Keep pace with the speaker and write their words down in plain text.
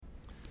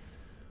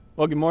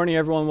Well, good morning,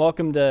 everyone.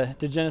 Welcome to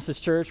Genesis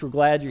Church. We're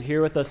glad you're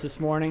here with us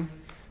this morning.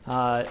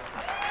 Thank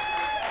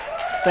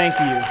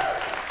you.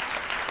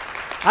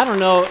 I don't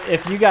know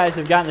if you guys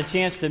have gotten a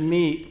chance to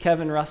meet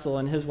Kevin Russell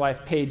and his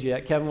wife Paige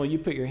yet. Kevin, will you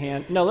put your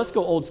hand? No, let's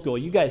go old school.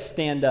 You guys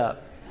stand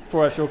up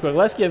for us real quick.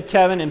 Let's give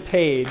Kevin and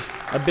Paige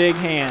a big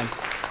hand.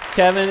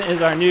 Kevin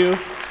is our new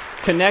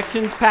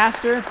Connections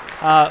pastor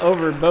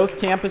over both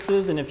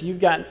campuses, and if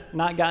you've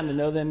not gotten to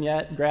know them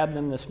yet, grab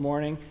them this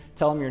morning.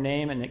 Tell them your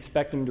name and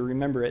expect them to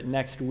remember it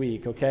next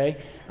week, okay?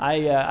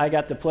 I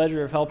got the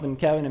pleasure of helping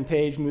Kevin and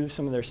Paige move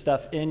some of their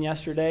stuff in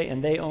yesterday,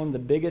 and they own the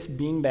biggest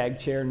beanbag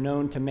chair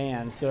known to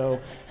man. So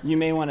you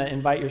may want to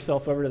invite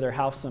yourself over to their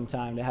house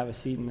sometime to have a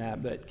seat in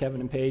that. But Kevin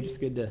and Paige, it's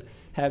good to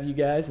have you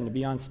guys and to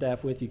be on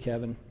staff with you,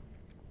 Kevin.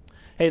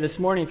 Hey, this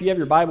morning, if you have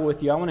your Bible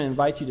with you, I want to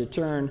invite you to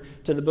turn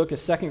to the book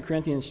of 2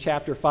 Corinthians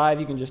chapter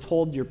 5. You can just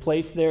hold your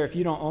place there. If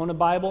you don't own a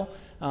Bible,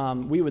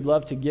 we would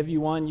love to give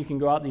you one. You can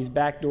go out these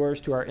back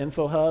doors to our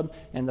info hub,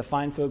 and the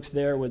fine folks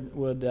there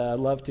would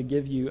love to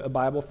give you a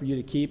Bible for you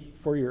to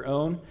keep for your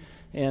own.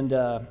 And,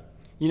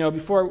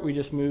 before we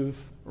just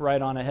move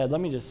right on ahead,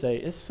 let me just say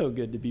it's so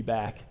good to be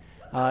back.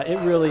 It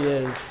really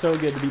is so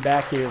good to be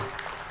back here.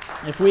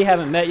 If we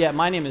haven't met yet,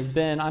 my name is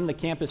Ben. I'm the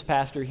campus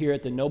pastor here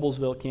at the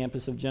Noblesville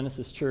campus of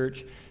Genesis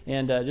Church.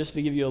 And just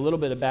to give you a little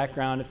bit of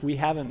background, if we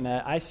haven't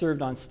met, I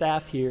served on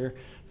staff here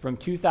from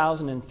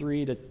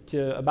 2003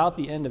 to about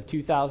the end of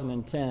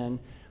 2010,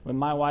 when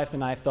my wife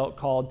and I felt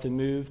called to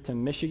move to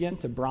Michigan,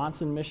 to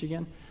Bronson,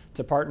 Michigan,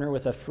 to partner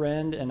with a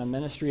friend and a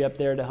ministry up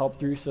there to help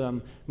through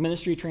some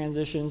ministry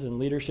transitions and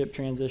leadership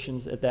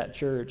transitions at that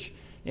church.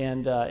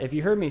 And if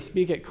you heard me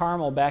speak at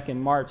Carmel back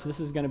in March, this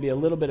is going to be a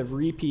little bit of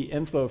repeat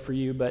info for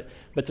you, but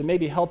to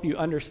maybe help you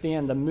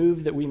understand the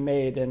move that we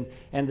made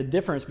and the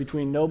difference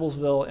between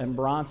Noblesville and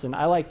Bronson,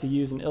 I like to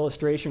use an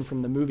illustration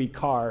from the movie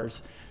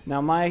Cars. Now,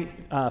 my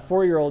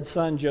 4-year-old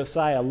son,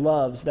 Josiah,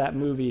 loves that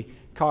movie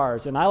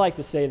Cars, and I like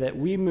to say that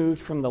we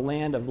moved from the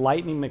land of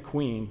Lightning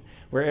McQueen,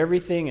 where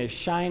everything is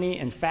shiny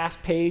and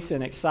fast-paced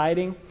and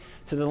exciting,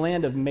 to the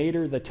land of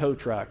Mater the tow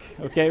truck,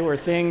 okay, where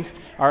things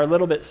are a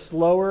little bit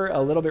slower,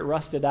 a little bit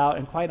rusted out,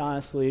 and quite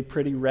honestly,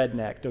 pretty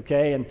rednecked,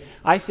 okay? And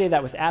I say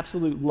that with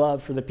absolute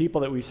love for the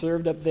people that we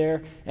served up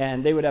there,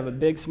 and they would have a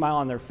big smile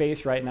on their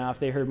face right now if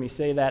they heard me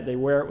say that. They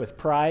wear it with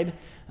pride.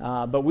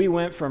 But we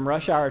went from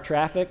rush hour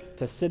traffic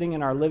to sitting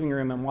in our living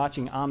room and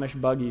watching Amish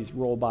buggies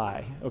roll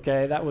by,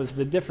 okay? That was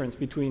the difference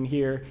between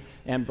here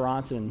and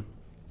Bronson.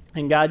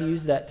 And God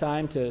used that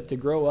time to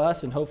grow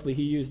us, and hopefully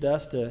he used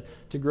us to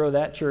grow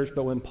that church.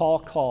 But when Paul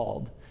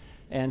called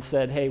and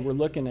said, hey, we're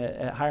looking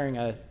at hiring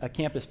a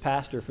campus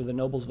pastor for the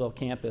Noblesville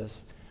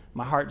campus,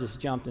 my heart just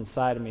jumped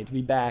inside of me to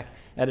be back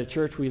at a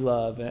church we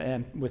love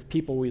and with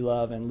people we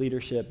love and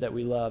leadership that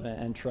we love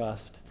and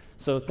trust.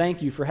 So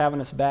thank you for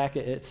having us back.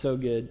 It's so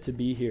good to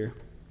be here.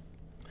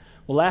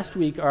 Well, last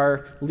week,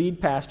 our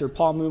lead pastor,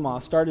 Paul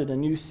Mumaw, started a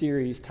new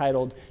series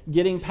titled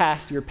Getting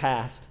Past Your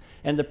Past.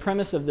 And the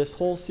premise of this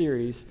whole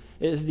series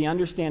is the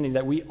understanding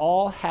that we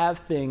all have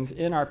things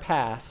in our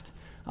past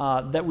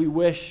that we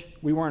wish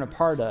we weren't a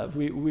part of.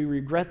 We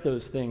regret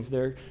those things.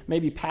 There may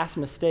be past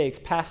mistakes,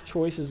 past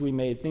choices we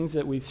made, things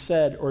that we've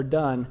said or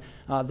done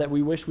that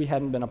we wish we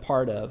hadn't been a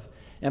part of.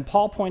 And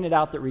Paul pointed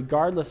out that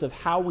regardless of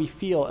how we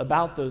feel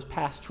about those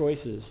past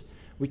choices,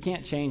 we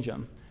can't change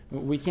them.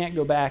 We can't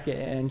go back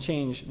and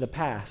change the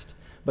past.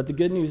 But the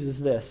good news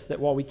is this, that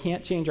while we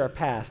can't change our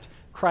past,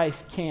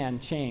 Christ can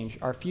change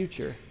our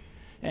future.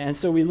 And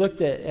so we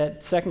looked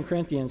at 2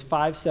 Corinthians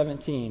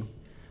 5:17,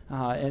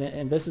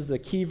 and this is the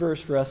key verse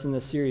for us in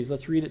this series.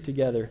 Let's read it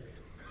together.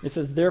 It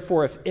says,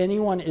 therefore, if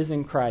anyone is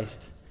in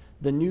Christ,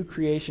 the new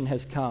creation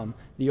has come.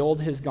 The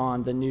old has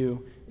gone, the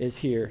new is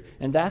here.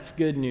 And that's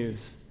good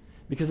news,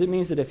 because it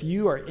means that if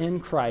you are in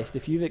Christ,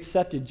 if you've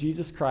accepted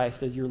Jesus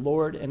Christ as your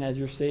Lord and as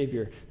your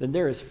Savior, then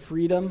there is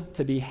freedom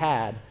to be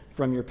had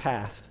from your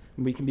past,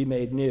 and we can be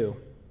made new.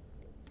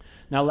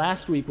 Now,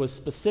 last week was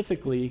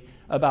specifically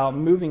about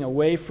moving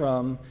away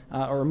from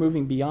or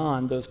moving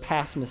beyond those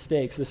past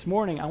mistakes. This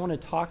morning, I want to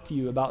talk to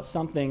you about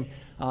something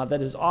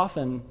that is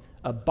often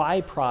a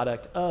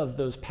byproduct of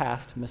those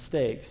past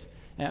mistakes.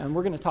 And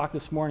we're going to talk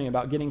this morning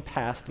about getting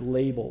past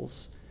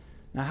labels.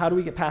 Now, how do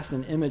we get past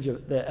an image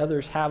that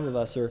others have of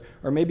us, or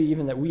maybe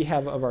even that we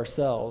have of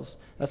ourselves?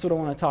 That's what I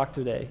want to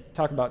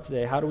talk about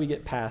today. How do we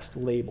get past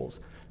labels?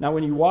 Now,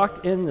 when you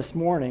walked in this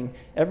morning,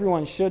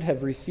 everyone should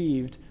have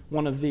received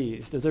one of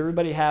these. Does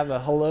everybody have a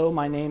hello,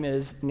 my name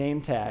is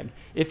name tag?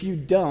 If you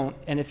don't,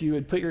 and if you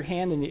would put your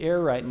hand in the air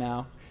right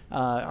now,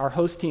 our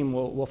host team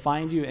will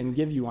find you and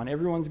give you one.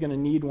 Everyone's going to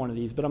need one of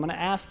these, but I'm going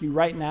to ask you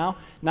right now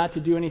not to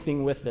do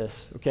anything with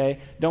this, okay?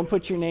 Don't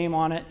put your name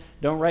on it.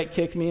 Don't write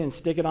kick me and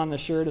stick it on the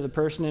shirt of the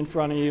person in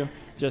front of you.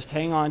 Just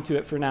hang on to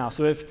it for now.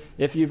 So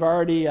if you've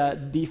already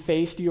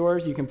defaced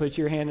yours, you can put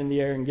your hand in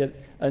the air and get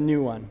a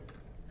new one.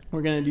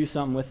 We're going to do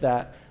something with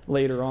that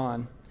later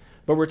on.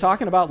 But we're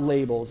talking about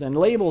labels, and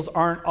labels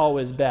aren't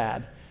always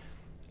bad.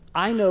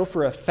 I know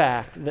for a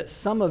fact that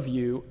some of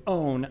you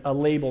own a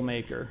label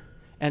maker.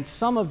 And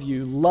some of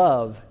you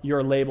love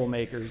your label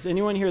makers.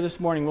 Anyone here this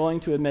morning willing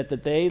to admit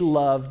that they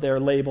love their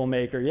label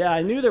maker? Yeah,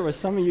 I knew there was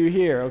some of you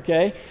here,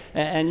 okay?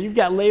 And you've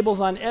got labels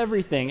on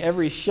everything.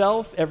 Every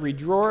shelf, every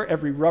drawer,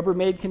 every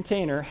Rubbermaid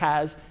container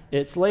has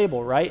its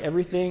label, right?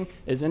 Everything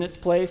is in its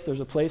place. There's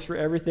a place for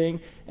everything,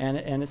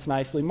 and it's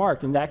nicely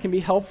marked. And that can be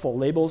helpful.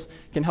 Labels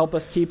can help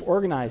us keep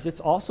organized. It's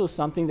also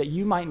something that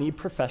you might need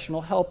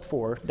professional help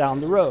for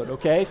down the road,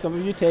 okay? Some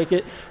of you take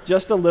it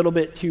just a little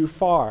bit too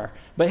far.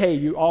 But hey,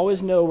 you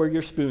always know where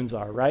your spoons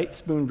are, right?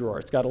 Spoon drawer,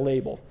 it's got a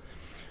label.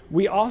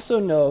 We also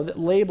know that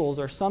labels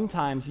are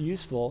sometimes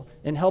useful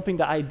in helping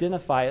to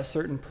identify a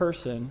certain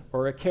person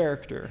or a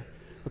character.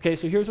 Okay,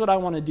 so here's what I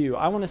want to do.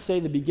 I want to say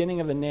the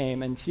beginning of a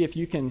name and see if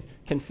you can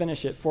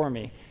finish it for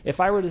me. If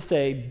I were to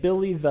say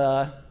Billy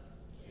the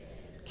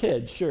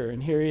Kid, sure,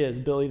 and here he is,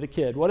 Billy the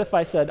Kid. What if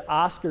I said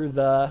Oscar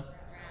the...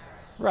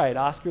 Right,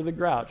 Oscar the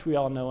Grouch. We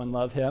all know and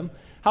love him.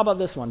 How about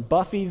this one?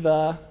 Buffy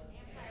the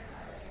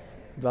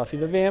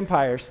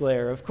Vampire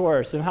Slayer, of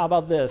course. And how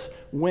about this?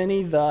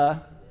 Winnie the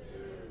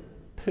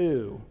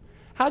Pooh.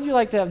 How'd you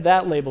like to have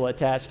that label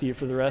attached to you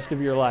for the rest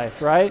of your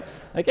life, right?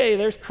 Like, hey,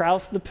 there's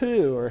Kraus the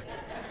Pooh, or...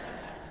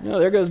 No,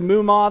 there goes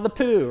Moo-Mah the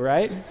Pooh,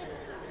 right?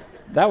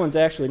 That one's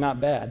actually not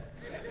bad.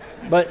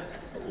 But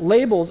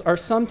labels are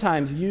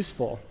sometimes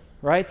useful,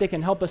 right? They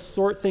can help us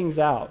sort things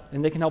out,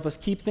 and they can help us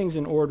keep things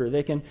in order.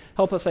 They can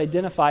help us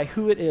identify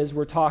who it is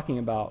we're talking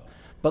about.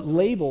 But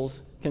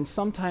labels can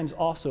sometimes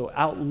also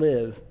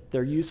outlive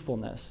their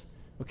usefulness.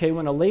 Okay,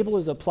 when a label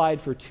is applied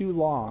for too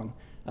long,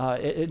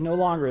 it no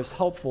longer is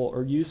helpful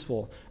or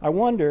useful. I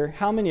wonder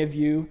how many of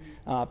you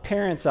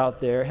parents out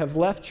there have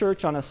left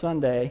church on a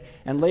Sunday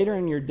and later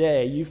in your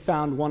day you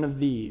found one of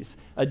these,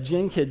 a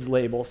Gen Kids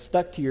label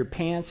stuck to your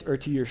pants or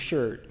to your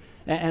shirt.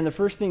 And the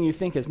first thing you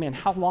think is, man,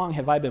 how long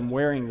have I been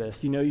wearing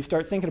this? You know, you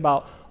start thinking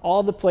about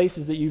all the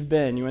places that you've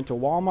been. You went to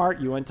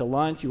Walmart, you went to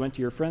lunch, you went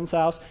to your friend's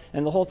house,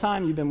 and the whole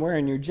time you've been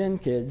wearing your Gen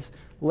Kids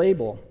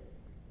label.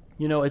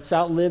 You know, it's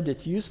outlived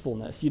its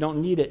usefulness. You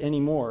don't need it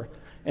anymore,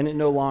 and it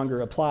no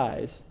longer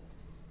applies.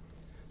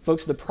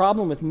 Folks, the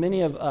problem with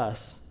many of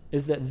us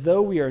is that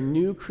though we are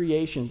new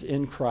creations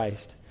in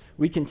Christ,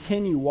 we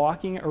continue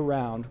walking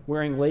around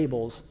wearing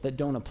labels that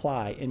don't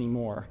apply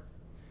anymore.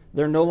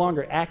 They're no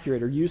longer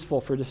accurate or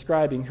useful for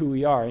describing who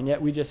we are, and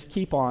yet we just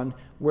keep on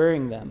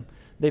wearing them.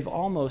 They've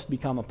almost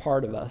become a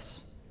part of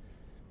us.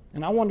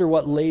 And I wonder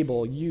what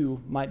label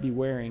you might be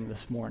wearing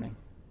this morning.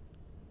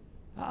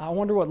 I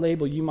wonder what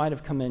label you might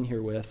have come in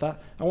here with. I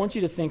want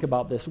you to think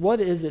about this. What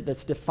is it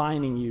that's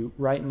defining you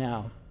right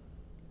now?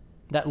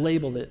 That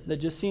label that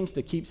just seems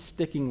to keep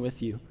sticking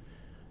with you.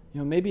 You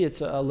know, maybe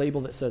it's a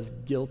label that says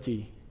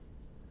guilty.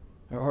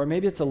 Or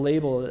maybe it's a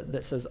label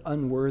that says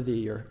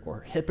unworthy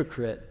or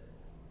hypocrite.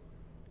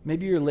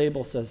 Maybe your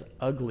label says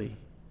ugly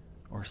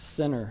or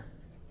sinner.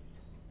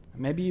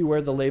 Maybe you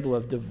wear the label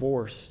of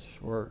divorced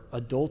or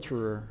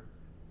adulterer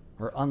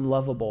or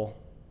unlovable.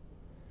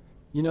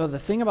 You know, the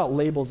thing about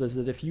labels is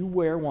that if you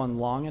wear one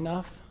long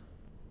enough,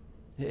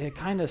 it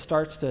kind of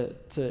starts to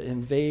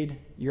invade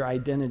your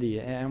identity,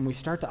 and we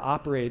start to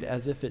operate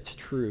as if it's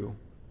true.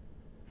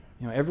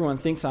 You know, everyone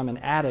thinks I'm an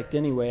addict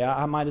anyway.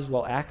 I might as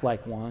well act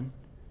like one.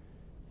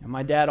 And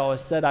my dad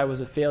always said I was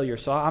a failure,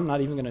 so I'm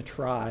not even going to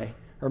try.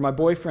 Or my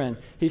boyfriend,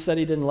 he said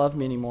he didn't love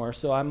me anymore,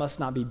 so I must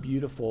not be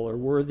beautiful or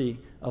worthy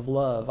of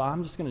love.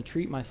 I'm just going to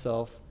treat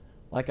myself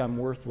like I'm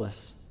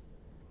worthless.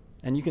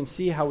 And you can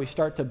see how we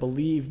start to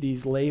believe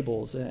these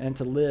labels and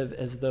to live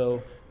as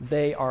though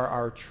they are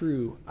our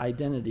true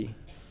identity.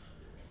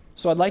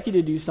 So I'd like you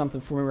to do something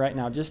for me right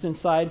now. Just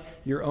inside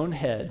your own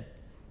head,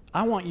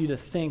 I want you to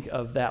think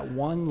of that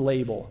one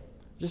label,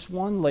 just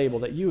one label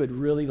that you would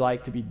really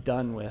like to be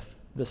done with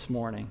this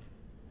morning.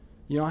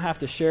 You don't have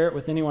to share it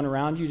with anyone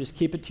around you. Just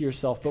keep it to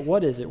yourself. But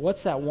what is it?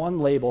 What's that one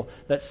label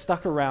that's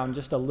stuck around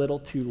just a little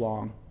too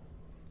long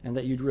and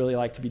that you'd really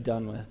like to be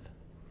done with?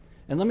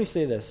 And let me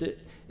say this.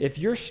 If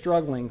you're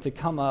struggling to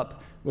come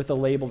up with a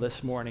label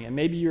this morning, and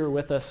maybe you were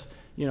with us,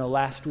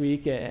 last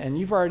week, and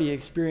you've already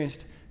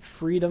experienced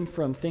freedom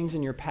from things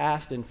in your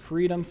past and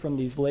freedom from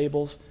these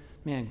labels,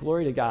 man,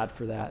 glory to God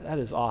for that. That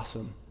is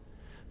awesome.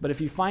 But if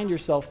you find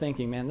yourself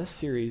thinking, man, this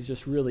series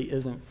just really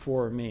isn't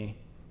for me,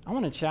 I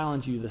want to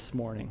challenge you this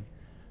morning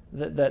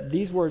that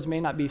these words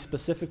may not be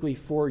specifically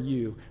for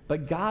you,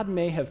 but God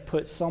may have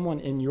put someone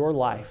in your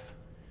life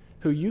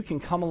who you can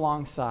come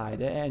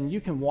alongside and you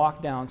can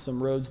walk down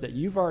some roads that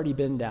you've already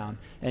been down,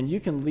 and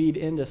you can lead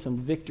into some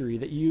victory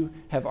that you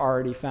have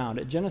already found.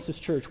 At Genesis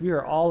Church, we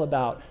are all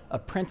about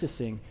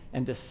apprenticing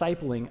and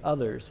discipling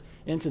others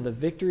into the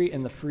victory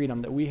and the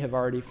freedom that we have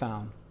already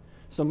found.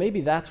 So maybe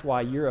that's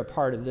why you're a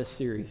part of this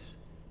series.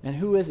 And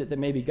who is it that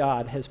maybe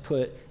God has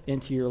put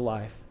into your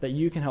life that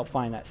you can help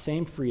find that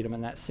same freedom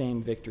and that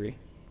same victory?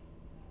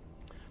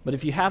 But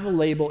if you have a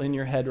label in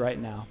your head right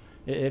now,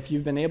 if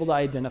you've been able to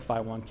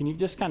identify one, can you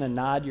just kind of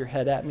nod your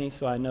head at me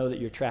so I know that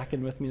you're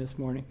tracking with me this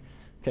morning?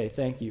 Okay,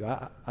 thank you.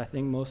 I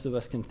think most of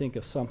us can think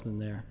of something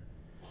there.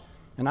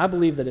 And I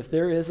believe that if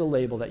there is a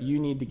label that you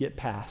need to get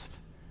past,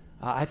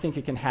 I think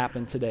it can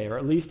happen today, or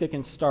at least it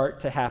can start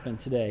to happen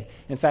today.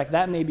 In fact,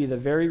 that may be the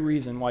very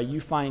reason why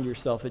you find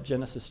yourself at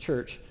Genesis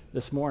Church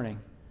this morning,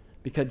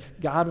 because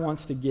God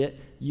wants to get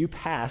you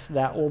past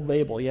that old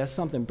label. He has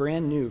something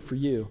brand new for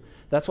you.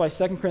 That's why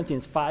 2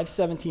 Corinthians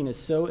 5:17 is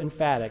so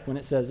emphatic when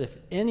it says, if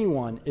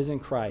anyone is in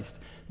Christ,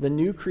 the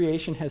new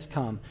creation has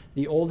come,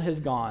 the old has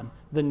gone,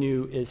 the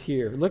new is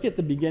here. Look at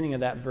the beginning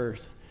of that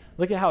verse.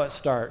 Look at how it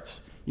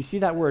starts. You see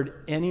that word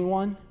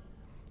anyone?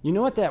 You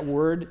know what that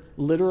word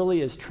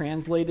literally is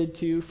translated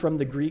to from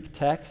the Greek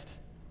text?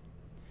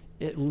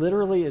 It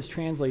literally is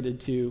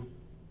translated to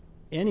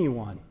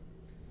anyone,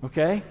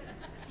 okay?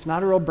 It's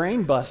not a real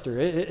brain buster.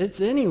 It's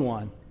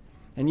anyone.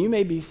 And you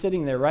may be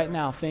sitting there right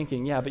now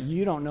thinking, yeah, but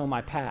you don't know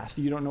my past.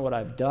 You don't know what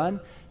I've done.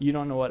 You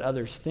don't know what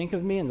others think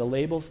of me and the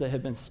labels that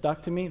have been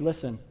stuck to me.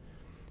 Listen,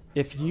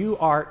 if you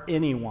are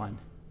anyone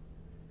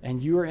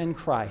and you are in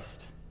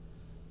Christ,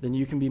 then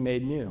you can be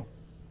made new.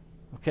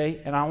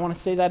 Okay? And I want to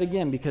say that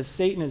again because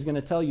Satan is going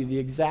to tell you the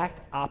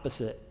exact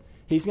opposite.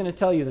 He's going to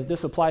tell you that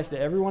this applies to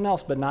everyone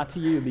else but not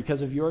to you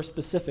because of your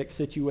specific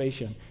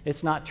situation.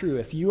 It's not true.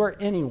 If you are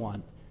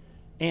anyone,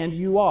 and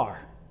you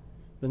are,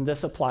 then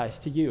this applies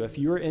to you. If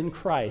you're in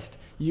Christ,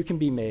 you can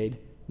be made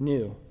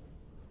new.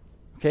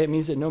 Okay? It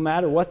means that no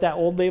matter what that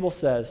old label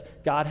says,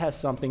 God has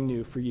something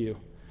new for you.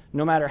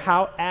 No matter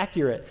how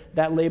accurate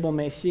that label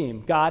may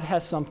seem, God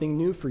has something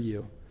new for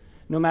you.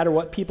 No matter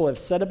what people have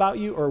said about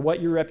you or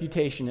what your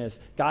reputation is,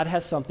 God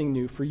has something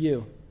new for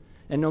you.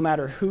 And no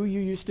matter who you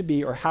used to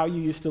be or how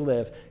you used to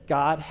live,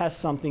 God has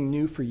something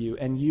new for you,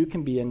 and you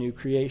can be a new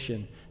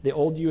creation. The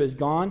old you is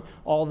gone.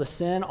 All the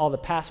sin, all the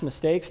past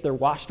mistakes, they're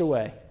washed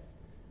away.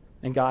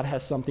 And God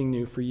has something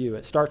new for you.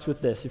 It starts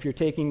with this. If you're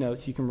taking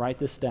notes, you can write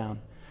this down,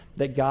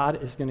 that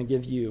God is going to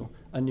give you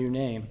a new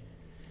name.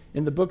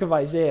 In the book of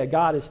Isaiah,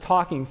 God is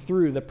talking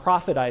through the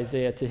prophet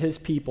Isaiah to his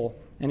people,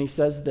 and he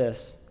says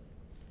this,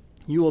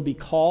 you will be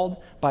called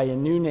by a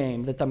new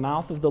name that the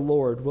mouth of the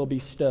Lord will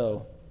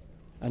bestow.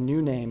 A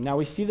new name. Now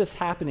we see this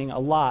happening a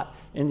lot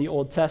in the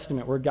Old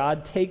Testament where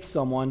God takes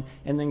someone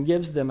and then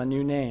gives them a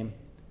new name.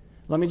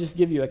 Let me just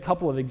give you a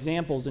couple of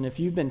examples, and if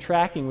you've been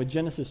tracking with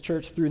Genesis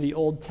Church through the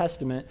Old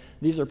Testament,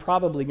 these are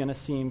probably going to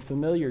seem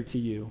familiar to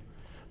you.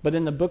 But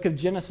in the book of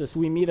Genesis,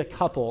 we meet a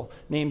couple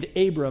named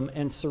Abram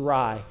and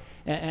Sarai,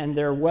 and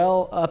they're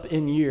well up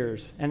in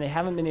years, and they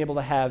haven't been able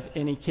to have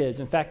any kids.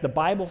 In fact, the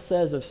Bible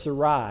says of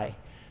Sarai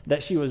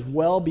that she was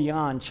well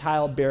beyond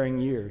childbearing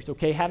years.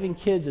 Okay, having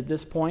kids at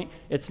this point,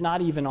 it's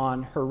not even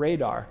on her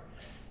radar.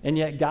 And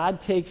yet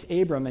God takes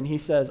Abram and he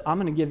says, I'm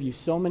going to give you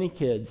so many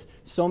kids,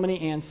 so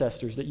many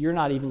ancestors that you're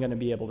not even going to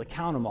be able to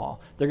count them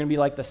all. They're going to be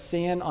like the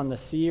sand on the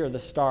sea or the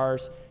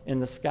stars in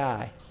the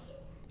sky.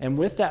 And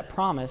with that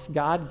promise,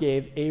 God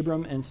gave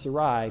Abram and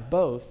Sarai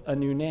both a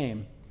new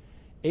name.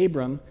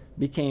 Abram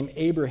became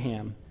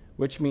Abraham,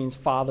 which means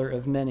father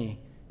of many.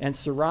 And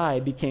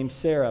Sarai became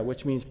Sarah,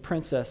 which means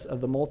princess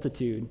of the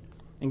multitude.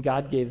 And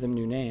God gave them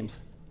new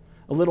names.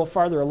 A little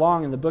farther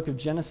along in the book of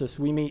Genesis,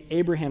 we meet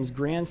Abraham's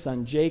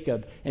grandson,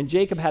 Jacob. And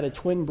Jacob had a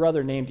twin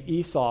brother named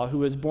Esau who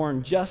was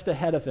born just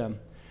ahead of him.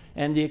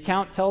 And the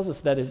account tells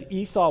us that as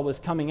Esau was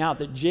coming out,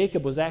 that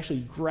Jacob was actually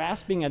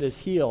grasping at his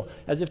heel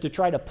as if to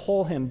try to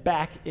pull him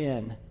back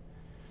in.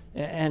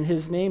 And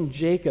his name,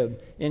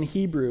 Jacob, in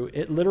Hebrew,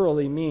 it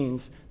literally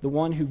means the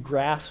one who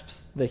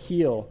grasps the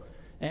heel.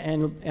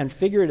 And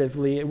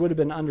figuratively, it would have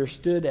been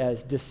understood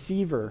as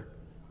deceiver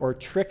or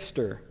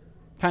trickster.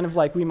 Kind of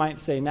like we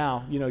might say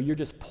now, you're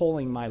just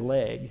pulling my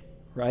leg,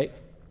 right?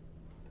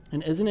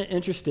 And isn't it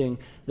interesting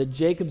that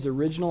Jacob's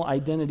original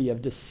identity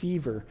of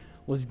deceiver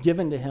was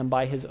given to him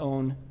by his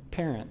own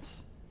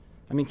parents?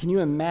 I mean, can you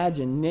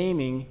imagine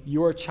naming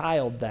your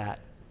child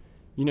that?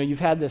 You've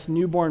had this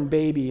newborn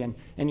baby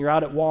and you're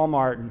out at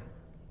Walmart and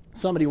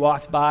somebody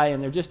walks by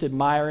and they're just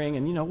admiring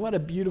and, what a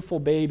beautiful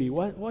baby.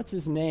 What's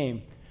his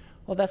name?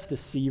 Well, that's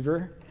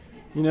Deceiver,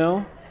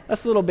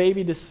 That's little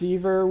baby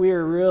Deceiver. We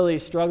were really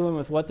struggling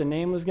with what the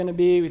name was going to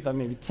be. We thought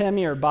maybe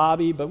Timmy or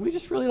Bobby, but we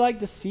just really like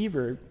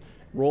Deceiver.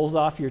 Rolls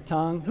off your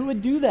tongue. Who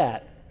would do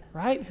that,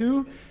 right?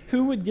 Who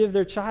would give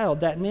their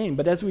child that name?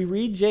 But as we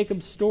read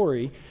Jacob's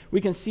story, we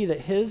can see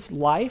that his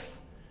life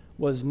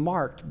was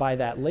marked by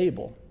that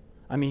label.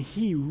 I mean,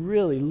 he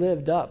really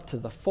lived up to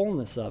the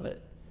fullness of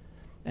it.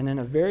 And in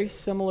a very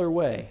similar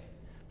way,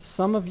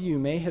 some of you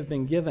may have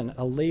been given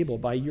a label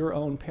by your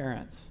own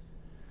parents.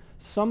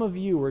 Some of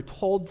you were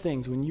told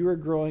things when you were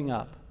growing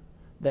up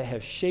that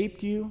have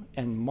shaped you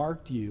and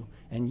marked you,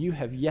 and you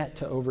have yet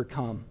to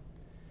overcome.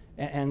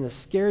 And the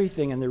scary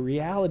thing and the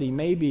reality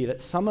may be that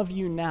some of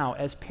you now,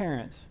 as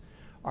parents,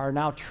 are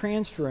now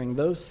transferring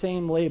those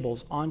same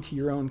labels onto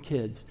your own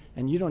kids,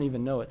 and you don't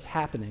even know it's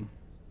happening.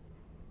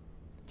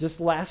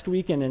 Just last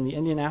weekend in the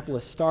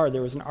Indianapolis Star,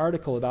 there was an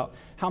article about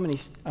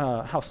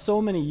how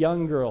so many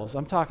young girls,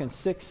 I'm talking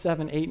 6,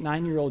 7, 8,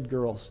 9-year-old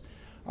girls,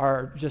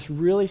 are just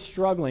really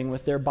struggling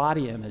with their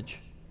body image.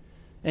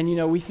 And,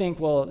 we think,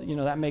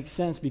 that makes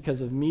sense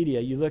because of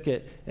media. You look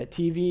at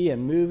TV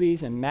and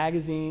movies and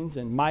magazines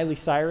and Miley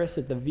Cyrus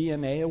at the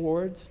VMA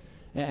Awards,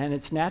 and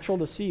it's natural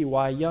to see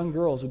why young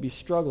girls would be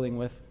struggling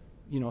with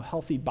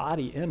healthy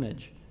body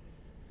image.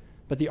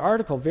 But the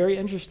article very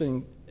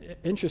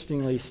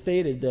interestingly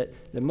stated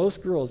that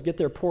most girls get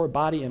their poor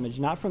body image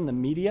not from the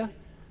media,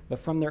 but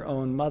from their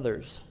own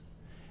mothers.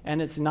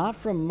 And it's not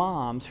from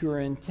moms who are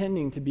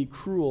intending to be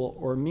cruel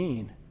or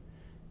mean.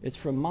 It's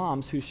from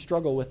moms who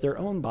struggle with their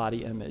own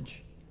body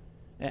image.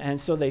 And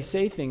so they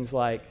say things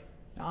like,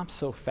 I'm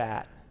so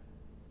fat.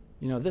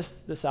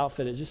 This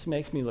outfit, it just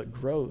makes me look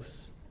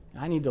gross.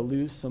 I need to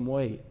lose some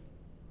weight.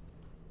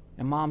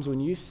 And moms, when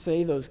you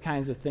say those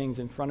kinds of things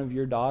in front of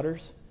your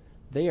daughters,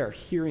 they are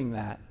hearing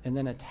that and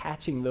then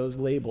attaching those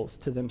labels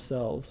to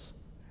themselves.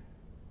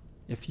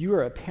 If you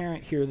are a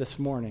parent here this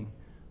morning,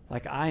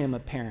 like I am a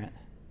parent,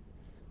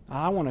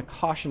 I want to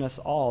caution us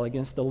all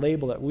against the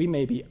label that we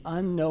may be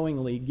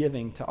unknowingly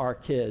giving to our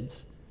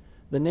kids,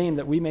 the name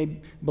that we may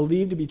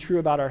believe to be true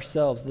about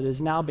ourselves that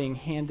is now being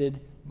handed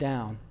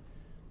down.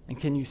 And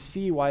can you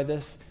see why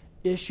this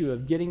issue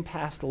of getting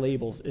past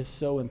labels is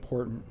so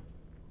important?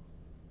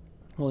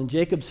 Well, in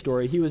Jacob's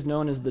story, he was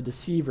known as the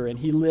deceiver, and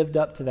he lived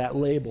up to that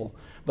label.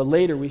 But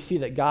later we see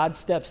that God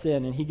steps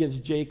in and he gives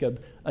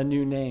Jacob a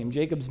new name.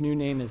 Jacob's new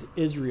name is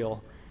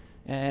Israel,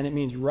 and it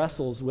means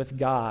wrestles with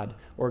God,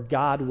 or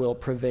God will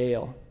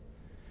prevail.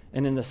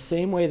 And in the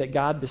same way that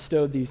God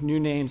bestowed these new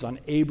names on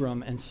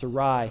Abram and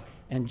Sarai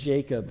and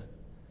Jacob,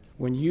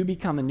 when you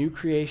become a new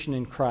creation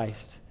in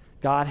Christ,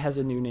 God has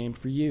a new name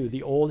for you.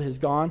 The old has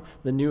gone,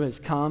 the new has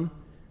come.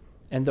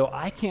 And though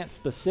I can't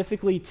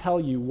specifically tell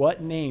you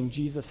what name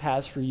Jesus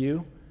has for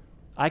you,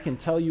 I can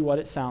tell you what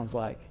it sounds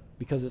like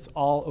because it's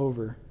all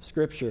over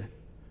Scripture.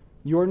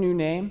 Your new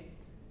name,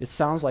 it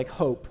sounds like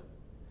hope.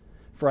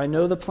 For I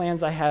know the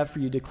plans I have for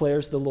you,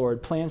 declares the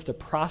Lord, plans to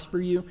prosper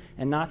you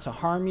and not to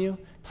harm you,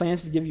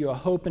 plans to give you a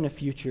hope and a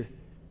future.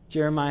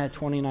 Jeremiah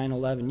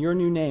 29:11. Your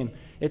new name,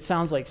 it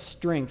sounds like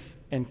strength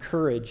and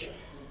courage.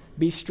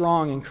 Be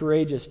strong and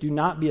courageous. Do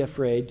not be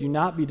afraid. Do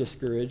not be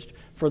discouraged,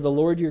 for the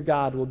Lord your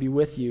God will be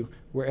with you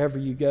wherever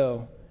you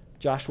go.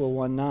 Joshua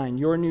 1:9.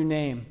 Your new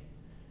name,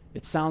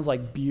 it sounds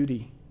like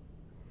beauty.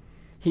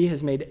 He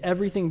has made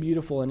everything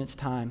beautiful in its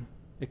time.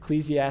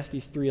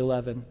 Ecclesiastes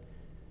 3:11.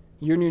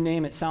 Your new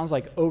name, it sounds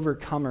like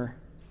overcomer.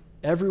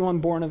 Everyone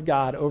born of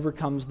God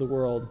overcomes the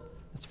world.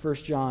 That's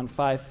 1 John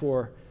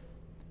 5:4.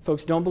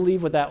 Folks, don't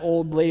believe what that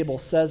old label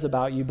says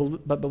about you,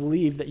 but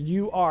believe that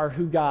you are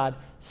who God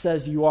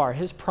says you are.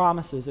 His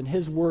promises and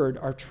His word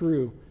are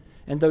true.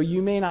 And though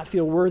you may not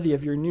feel worthy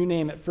of your new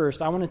name at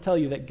first, I want to tell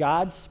you that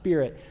God's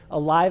Spirit,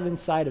 alive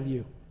inside of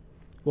you,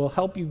 will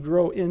help you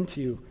grow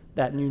into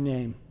that new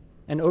name.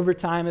 And over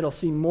time, it'll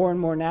seem more and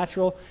more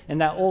natural, and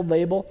that old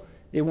label,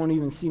 it won't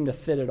even seem to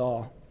fit at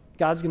all.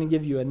 God's going to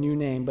give you a new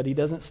name, but He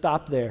doesn't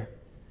stop there.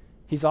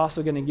 He's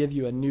also going to give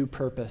you a new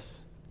purpose.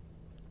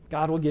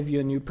 God will give you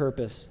a new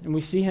purpose. And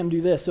we see Him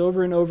do this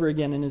over and over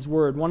again in His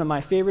Word. One of my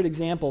favorite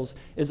examples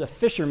is a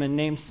fisherman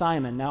named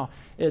Simon. Now,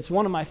 it's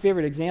one of my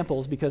favorite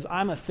examples because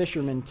I'm a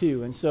fisherman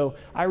too, and so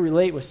I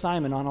relate with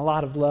Simon on a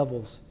lot of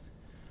levels.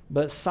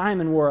 But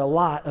Simon wore a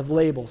lot of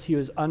labels. He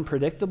was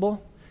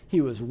unpredictable,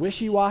 he was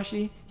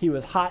wishy-washy, he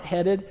was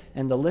hot-headed,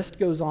 and the list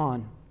goes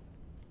on.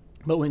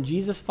 But when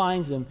Jesus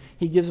finds him,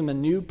 He gives him a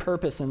new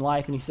purpose in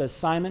life, and He says,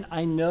 Simon,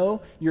 I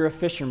know you're a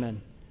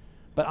fisherman,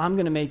 but I'm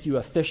going to make you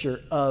a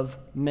fisher of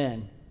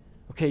men.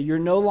 Okay, you're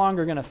no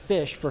longer going to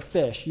fish for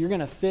fish. You're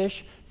going to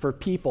fish for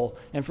people.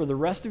 And for the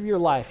rest of your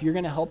life, you're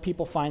going to help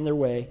people find their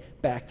way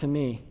back to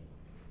me.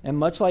 And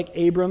much like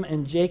Abram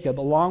and Jacob,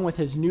 along with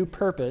his new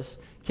purpose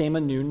came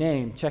a new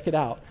name. Check it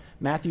out.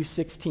 Matthew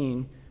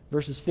 16,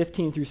 verses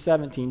 15 through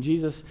 17.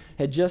 Jesus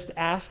had just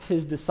asked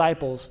His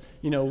disciples,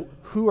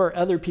 who are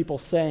other people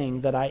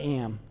saying that I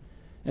am?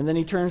 And then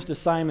He turns to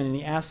Simon and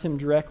He asks him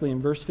directly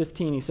in verse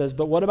 15. He says,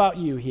 but what about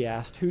you, He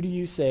asked, who do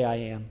you say I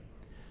am?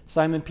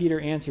 Simon Peter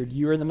answered,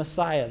 you are the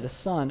Messiah, the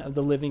Son of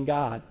the living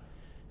God.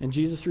 And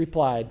Jesus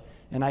replied,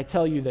 and I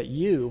tell you that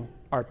you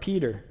are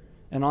Peter,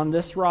 and on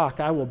this rock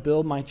I will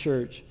build my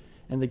church,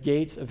 and the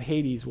gates of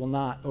Hades will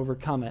not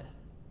overcome it.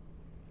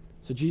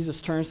 So Jesus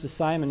turns to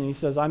Simon and He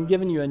says, I'm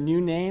giving you a new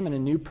name and a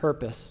new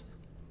purpose.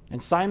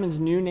 And Simon's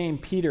new name,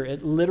 Peter,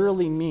 it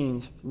literally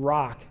means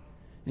rock.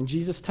 And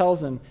Jesus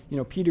tells him,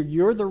 Peter,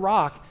 you're the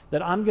rock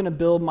that I'm going to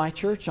build my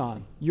church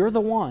on. You're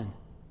the one.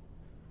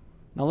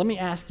 Now let me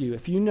ask you,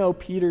 if you know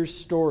Peter's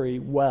story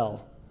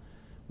well,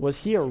 was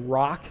he a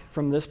rock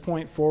from this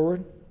point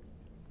forward?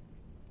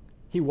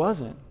 He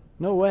wasn't.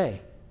 No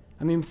way.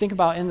 I mean, think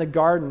about in the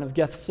Garden of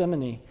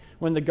Gethsemane,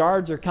 when the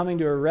guards are coming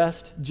to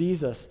arrest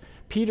Jesus,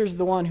 Peter's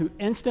the one who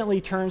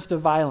instantly turns to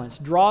violence,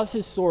 draws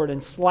his sword,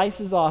 and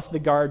slices off the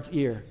guard's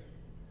ear.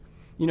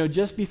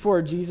 Just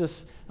before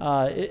Jesus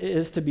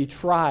is to be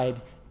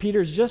tried,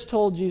 Peter's just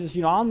told Jesus,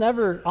 I'll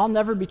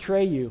never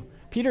betray you.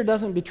 Peter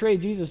doesn't betray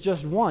Jesus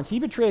just once. He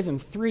betrays Him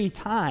 3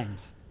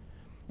 times.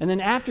 And then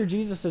after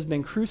Jesus has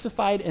been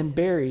crucified and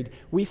buried,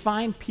 we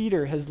find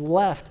Peter has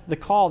left the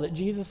call that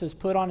Jesus has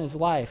put on his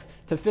life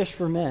to fish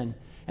for men,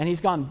 and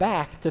he's gone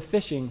back to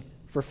fishing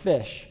for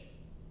fish.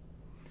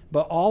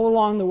 But all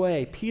along the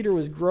way, Peter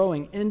was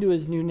growing into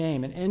his new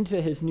name and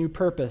into his new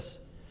purpose.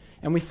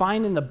 And we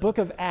find in the book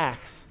of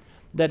Acts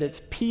that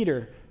it's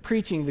Peter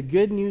preaching the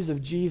good news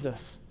of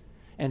Jesus,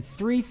 and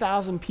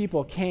 3,000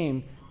 people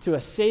came to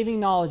a saving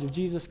knowledge of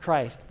Jesus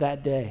Christ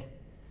that day.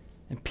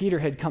 And Peter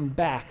had come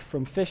back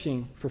from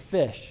fishing for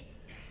fish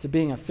to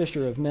being a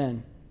fisher of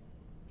men.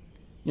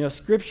 You know,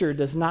 Scripture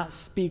does not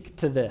speak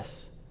to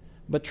this,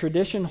 but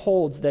tradition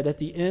holds that at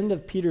the end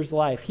of Peter's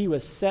life, he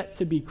was set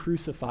to be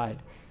crucified.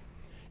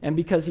 And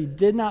because he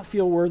did not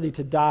feel worthy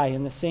to die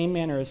in the same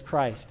manner as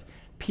Christ,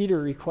 Peter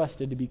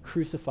requested to be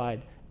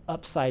crucified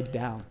upside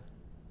down.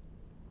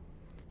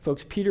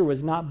 Folks, Peter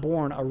was not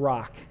born a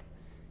rock.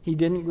 He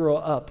didn't grow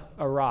up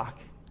a rock.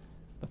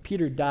 But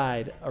Peter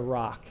died a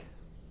rock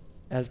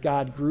as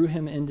God grew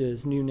him into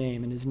his new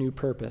name and his new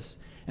purpose.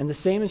 And the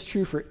same is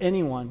true for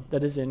anyone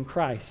that is in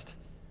Christ.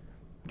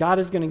 God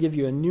is going to give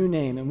you a new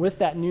name, and with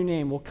that new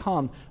name will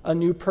come a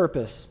new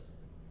purpose.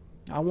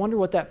 I wonder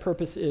what that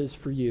purpose is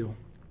for you.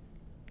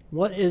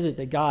 What is it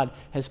that God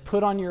has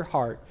put on your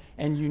heart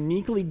and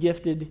uniquely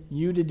gifted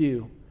you to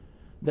do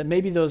that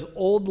maybe those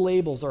old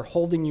labels are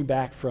holding you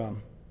back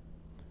from?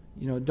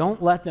 You know,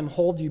 don't let them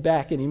hold you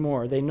back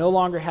anymore. They no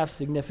longer have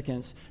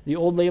significance. The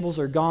old labels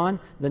are gone.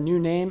 The new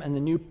name and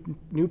the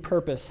new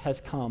purpose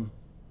has come.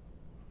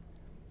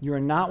 You are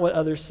not what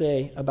others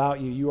say about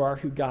you. You are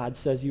who God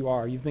says you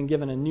are. You've been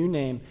given a new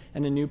name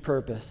and a new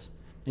purpose.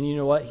 And you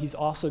know what? He's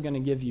also going to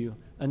give you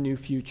a new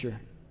future.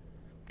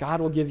 God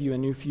will give you a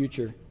new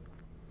future.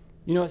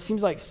 You know, it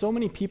seems like so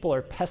many people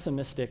are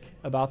pessimistic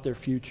about their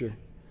future.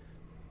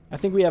 I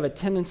think we have a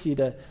tendency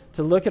to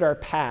look at our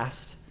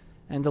past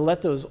and to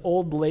let those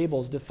old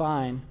labels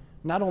define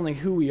not only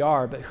who we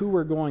are, but who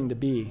we're going to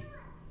be.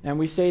 And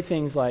we say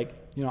things like,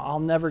 you know, I'll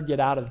never get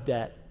out of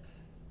debt.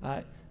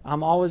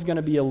 I'm always going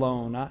to be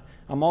alone.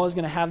 I'm always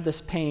going to have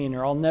this pain,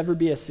 or I'll never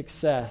be a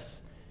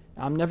success.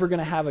 I'm never going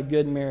to have a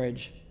good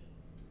marriage.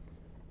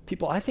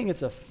 People, I think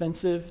it's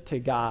offensive to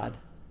God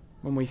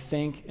when we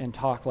think and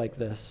talk like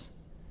this,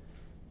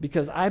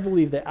 because I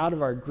believe that out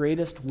of our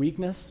greatest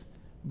weakness,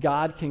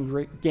 God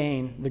can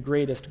gain the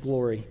greatest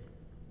glory.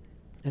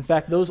 In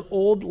fact, those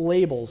old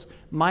labels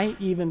might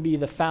even be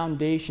the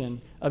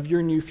foundation of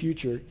your new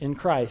future in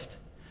Christ.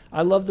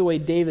 I love the way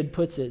David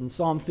puts it in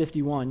Psalm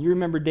 51. You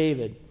remember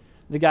David,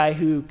 the guy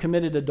who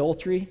committed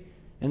adultery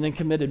and then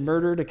committed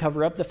murder to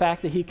cover up the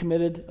fact that he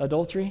committed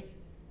adultery?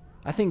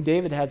 I think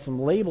David had some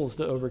labels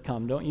to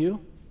overcome, don't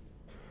you?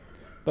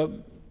 But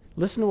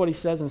listen to what he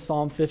says in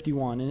Psalm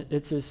 51. And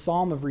it's his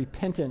psalm of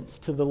repentance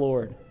to the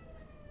Lord.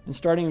 And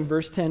starting in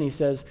verse 10, he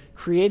says,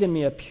 "Create in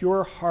me a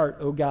pure heart,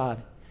 O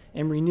God,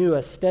 and renew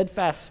a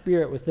steadfast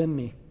spirit within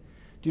me.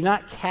 Do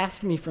not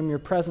cast me from your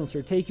presence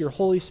or take your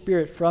Holy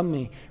Spirit from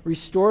me.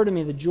 Restore to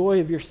me the joy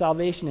of your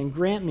salvation and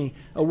grant me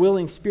a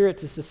willing spirit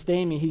to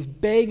sustain me." He's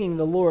begging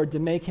the Lord to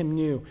make him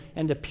new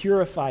and to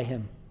purify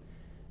him.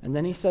 And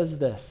then he says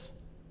this,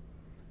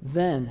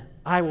 "Then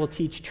I will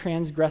teach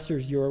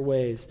transgressors your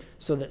ways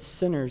so that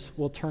sinners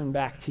will turn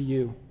back to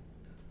you."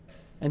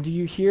 And do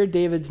you hear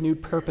David's new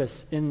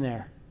purpose in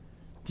there?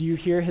 Do you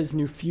hear his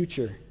new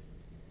future?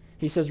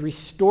 He says,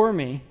 "Restore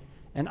me,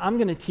 and I'm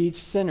going to teach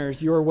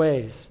sinners your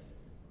ways."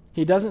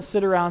 He doesn't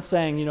sit around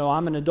saying, you know,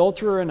 I'm an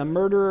adulterer and a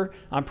murderer.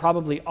 I'm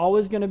probably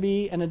always going to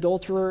be an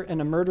adulterer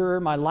and a murderer.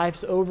 My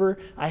life's over.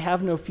 I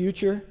have no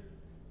future.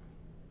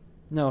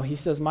 No, he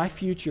says, my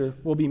future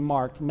will be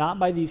marked not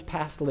by these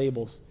past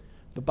labels,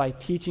 but by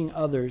teaching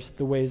others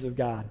the ways of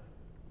God.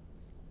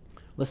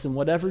 Listen,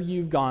 whatever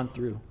you've gone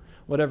through,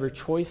 whatever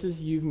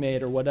choices you've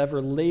made, or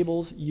whatever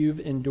labels you've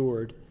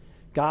endured,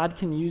 God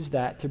can use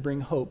that to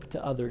bring hope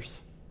to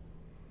others.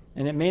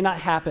 And it may not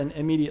happen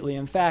immediately.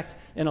 In fact,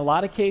 in a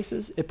lot of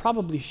cases, it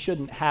probably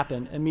shouldn't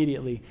happen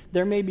immediately.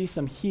 There may be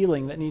some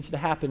healing that needs to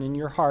happen in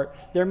your heart.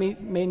 There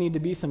may need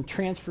to be some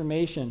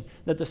transformation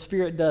that the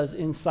Spirit does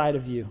inside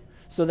of you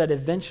so that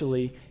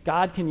eventually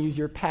God can use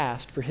your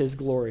past for His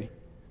glory.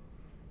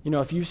 You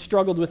know, if you've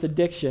struggled with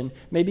addiction,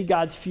 maybe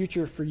God's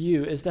future for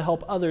you is to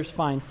help others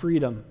find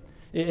freedom.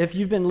 If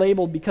you've been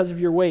labeled because of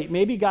your weight,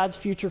 maybe God's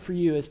future for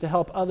you is to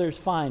help others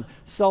find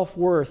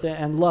self-worth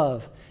and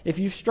love. If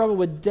you struggle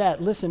with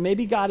debt, listen,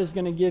 maybe God is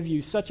going to give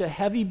you such a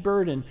heavy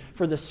burden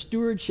for the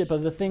stewardship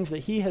of the things that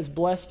He has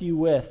blessed you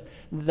with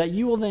that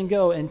you will then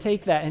go and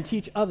take that and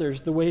teach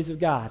others the ways of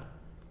God.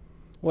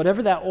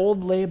 Whatever that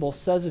old label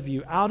says of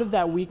you, out of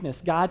that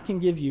weakness, God can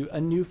give you a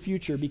new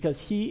future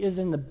because He is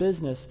in the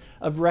business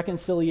of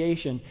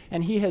reconciliation,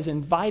 and He has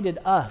invited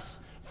us,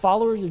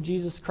 followers of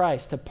Jesus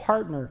Christ, to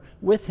partner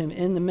with Him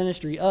in the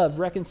ministry of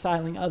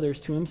reconciling others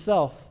to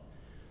Himself.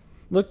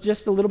 Look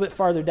just a little bit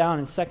farther down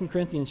in 2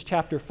 Corinthians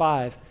chapter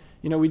 5.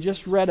 You know, we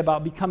just read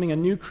about becoming a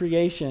new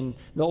creation.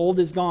 The old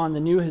is gone, the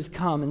new has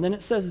come. And then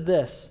it says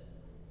this,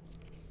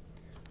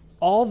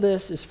 "All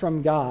this is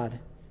from God,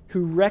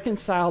 who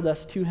reconciled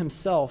us to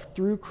Himself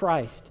through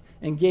Christ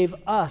and gave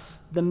us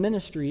the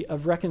ministry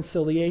of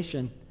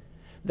reconciliation."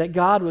 That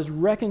God was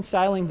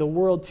reconciling the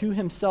world to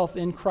Himself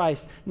in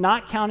Christ,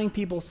 not counting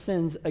people's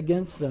sins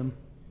against them.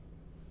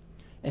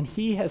 And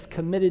He has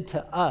committed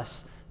to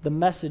us the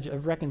message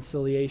of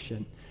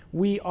reconciliation.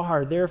 We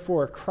are,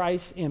 therefore,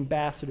 Christ's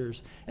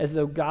ambassadors, as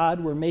though God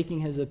were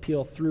making His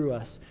appeal through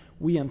us.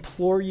 we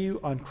implore you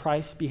on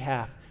Christ's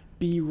behalf,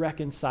 be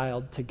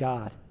reconciled to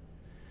God.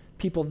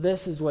 People,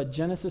 this is what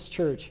Genesis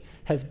Church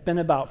has been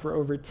about for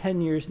over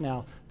 10 years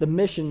now. The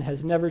mission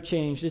has never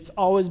changed. It's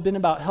always been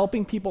about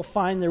helping people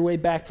find their way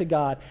back to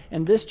God.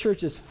 And this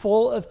church is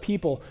full of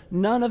people,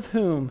 none of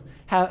whom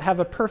have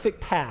a perfect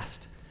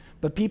past,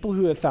 but people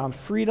who have found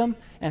freedom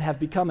and have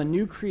become a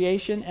new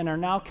creation and are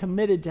now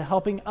committed to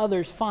helping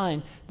others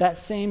find that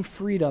same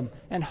freedom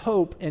and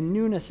hope and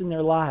newness in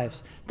their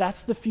lives.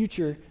 That's the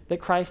future that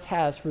Christ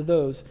has for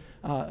those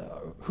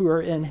who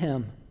are in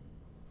him.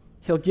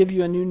 He'll give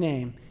you a new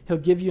name. He'll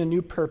give you a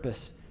new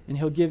purpose, and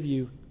he'll give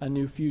you a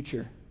new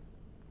future.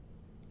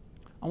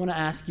 I want to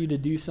ask you to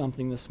do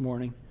something this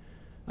morning.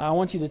 I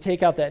want you to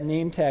take out that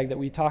name tag that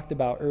we talked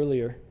about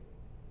earlier,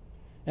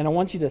 and I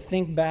want you to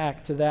think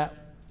back to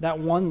that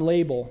one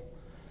label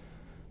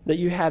that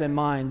you had in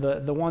mind,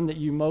 the one that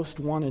you most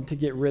wanted to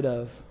get rid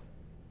of.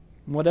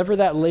 And whatever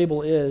that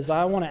label is,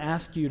 I want to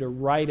ask you to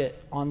write it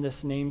on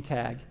this name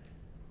tag.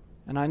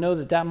 And I know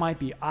that might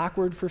be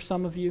awkward for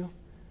some of you,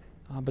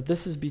 but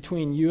this is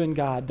between you and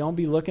God. Don't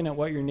be looking at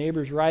what your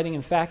neighbor's writing.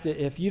 In fact,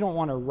 if you don't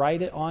want to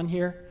write it on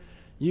here,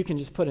 you can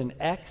just put an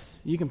X,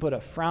 you can put a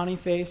frowny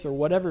face, or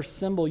whatever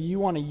symbol you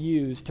want to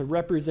use to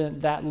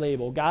represent that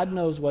label. God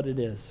knows what it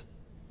is.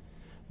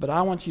 But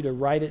I want you to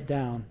write it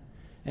down.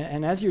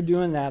 And as you're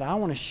doing that, I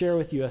want to share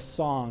with you a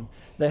song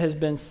that has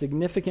been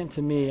significant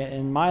to me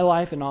in my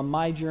life and on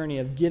my journey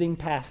of getting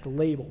past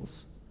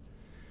labels.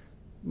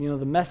 You know,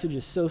 the message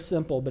is so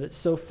simple, but it's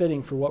so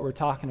fitting for what we're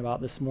talking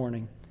about this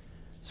morning.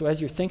 So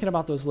as you're thinking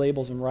about those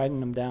labels and writing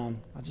them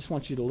down, I just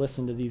want you to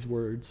listen to these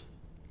words.